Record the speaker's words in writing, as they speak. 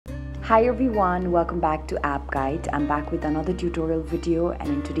Hi everyone, welcome back to App Guide. I'm back with another tutorial video, and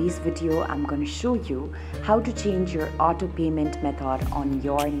in today's video I'm going to show you how to change your auto payment method on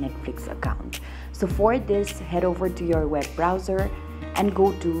your Netflix account. So for this, head over to your web browser and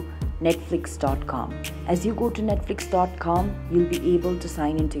go to netflix.com. As you go to netflix.com, you'll be able to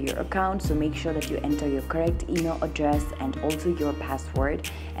sign into your account, so make sure that you enter your correct email address and also your password,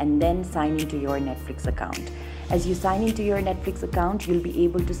 and then sign into your Netflix account. As you sign into your Netflix account, you'll be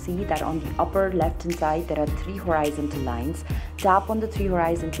able to see that on the upper left hand side there are 3 horizontal lines. Tap on the 3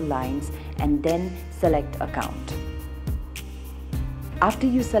 horizontal lines and then select account. After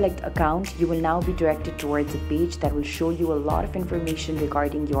you select account, you will now be directed towards a page that will show you a lot of information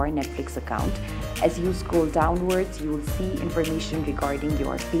regarding your Netflix account. As you scroll downwards, you will see information regarding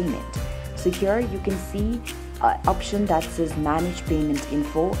your payment. So here you can see an option that says manage payment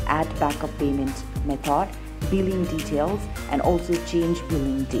info, add backup payment method, billing details, and also change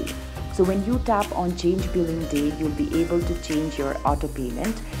billing day. So when you tap on change billing day, you'll be able to change your auto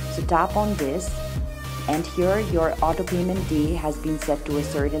payment. So tap on this, and here your auto payment day has been set to a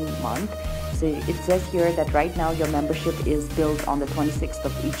certain month. So it says here that right now your membership is billed on the 26th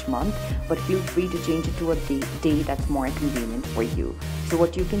of each month, but feel free to change it to a day that's more convenient for you. So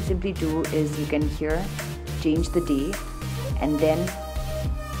what you can simply do is you can here change the day and then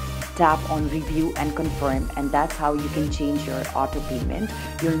tap on review and confirm, and that's how you can change your auto payment.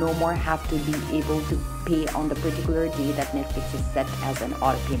 You'll no more have to be able to pay on the particular day that Netflix has set as an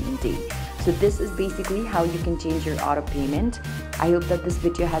auto payment day. So this is basically how you can change your auto payment. I hope that this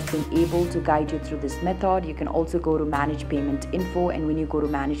video has been able to guide you through this method. You can also go to manage payment info, and when you go to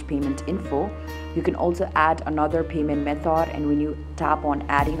manage payment info, you can also add another payment method, and when you tap on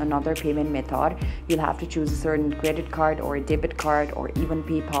adding another payment method, you'll have to choose a certain credit card or a debit card or even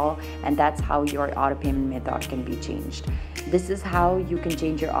PayPal, and that's how your auto payment method can be changed. This is how you can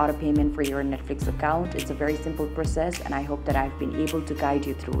change your auto payment for your Netflix account. It's a very simple process, and I hope that I've been able to guide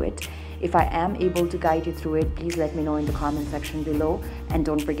you through it. If I am able to guide you through it, please let me know in the comment section below, and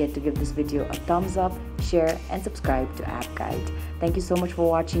don't forget to give this video a thumbs up, share, and subscribe to App Guide. Thank you so much for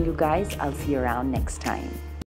watching, you guys. I'll see you around next time.